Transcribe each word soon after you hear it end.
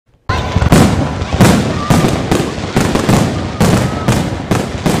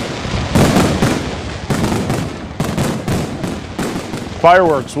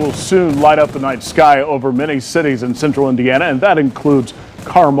Fireworks will soon light up the night sky over many cities in central Indiana, and that includes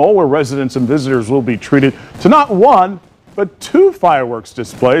Carmel, where residents and visitors will be treated to not one, but two fireworks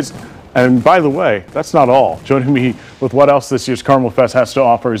displays. And by the way, that's not all. Joining me with what else this year's Carmelfest has to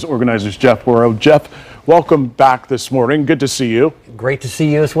offer is organizers Jeff Worrell. Jeff, welcome back this morning. Good to see you. Great to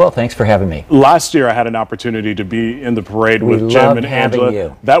see you as well. Thanks for having me. Last year I had an opportunity to be in the parade with Jim and Angela.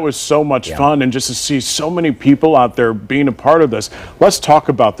 You. That was so much fun, and just to see so many people out there being a part of this. Let's talk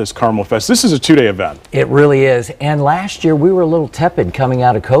about this Carmelfest. This is a two-day event. It really is. And last year we were a little tepid coming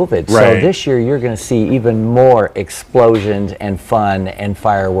out of COVID. Right. So this year you're going to see even more explosions and fun and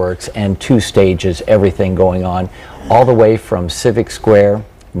fireworks and two stages, everything going on, all the way from Civic Square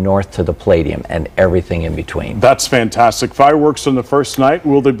north to the Palladium and everything in between. That's fantastic. Fireworks on the first night.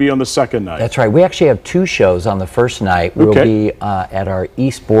 Will they be on the second night? That's right. We actually have two shows on the first night. We'll be at our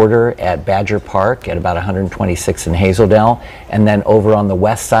east border at Badger Park at about 126th and Hazeldale, and then over on the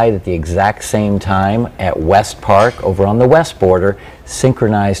west side at the exact same time at West Park over on the west border,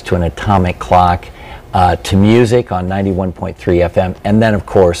 synchronized to an atomic clock. To music on 91.3 FM, and then of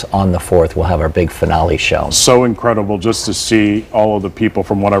course on the 4th we'll have our big finale show. So incredible just to see all of the people,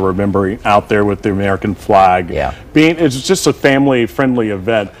 from what I remember, out there with the American flag. Yeah. It's just a family-friendly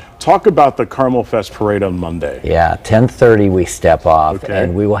event. Talk about the Carmelfest parade on Monday. Yeah, 10:30 we step off,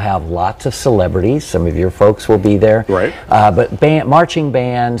 and we will have lots of celebrities. Some of your folks will be there. Right. But marching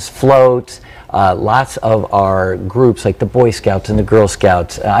bands, floats, lots of our groups like the Boy Scouts and the Girl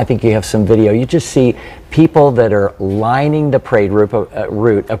Scouts. I think you have some video. You just see people that are lining the parade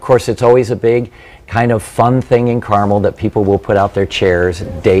route. Of course, it's always a big kind of fun thing in Carmel that people will put out their chairs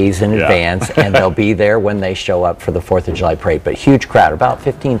days in advance, and they'll be there when they show up for the 4th of July parade. But huge crowd, about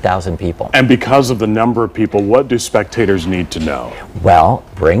 15,000 people. And because of the number of people, what do spectators need to know? Well,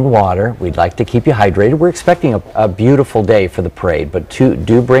 bring water. We'd like to keep you hydrated. We're expecting a beautiful day for the parade, but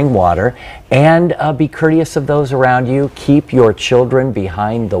do bring water, and be courteous of those around you. Keep your children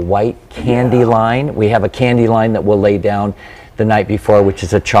behind the white candy line. We have a candy line that we'll lay down the night before, which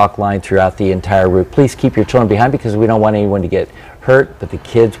is a chalk line throughout the entire route. Please keep your children behind because we don't want anyone to get hurt, but the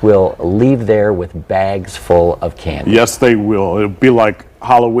kids will leave there with bags full of candy. Yes, they will. It'll be like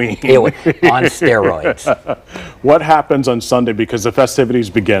Halloween. On steroids. What happens on Sunday, because the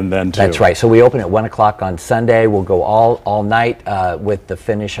festivities begin then too? That's right. So we open at 1 o'clock on Sunday. We'll go all night with the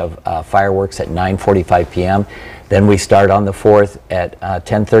finish of fireworks at 9:45 p.m. Then we start on the 4th at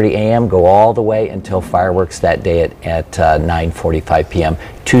 10:30 a.m., go all the way until fireworks that day at 9:45 p.m.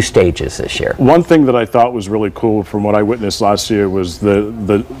 Two stages this year. One thing that I thought was really cool from what I witnessed last year was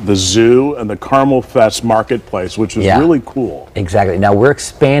the zoo and the Carmelfest marketplace, which was really cool. Exactly. Now we're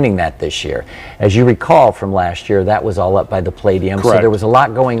expanding that this year. As you recall from last year, that was all up by the Palladium. Correct. So there was a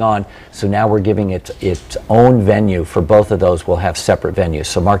lot going on. So now we're giving it its own venue. For both of those, we'll have separate venues.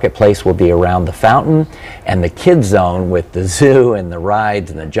 So Marketplace will be around the fountain, and the kids zone with the zoo and the rides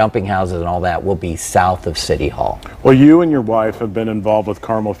and the jumping houses and all that will be south of City Hall. Well, you and your wife have been involved with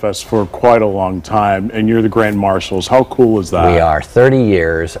Carmelfest for quite a long time, and you're the Grand Marshals. How cool is that? We are 30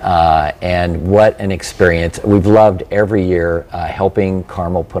 years, and what an experience. We've loved every year helping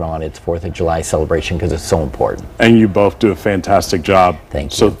Carmel put on its 4th of July celebration because it's so important. And you both do a fantastic job.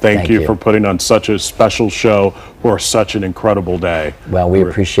 Thank you. So thank you for putting on such a special show for such an incredible day. Well, we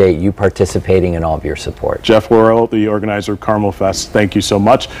appreciate you participating and all of your support. Jeff Worrell, the organizer of Carmelfest, thank you so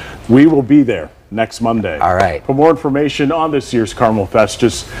much. We will be there next Monday. All right. For more information on this year's Carmelfest,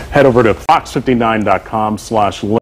 just head over to fox59.com/link.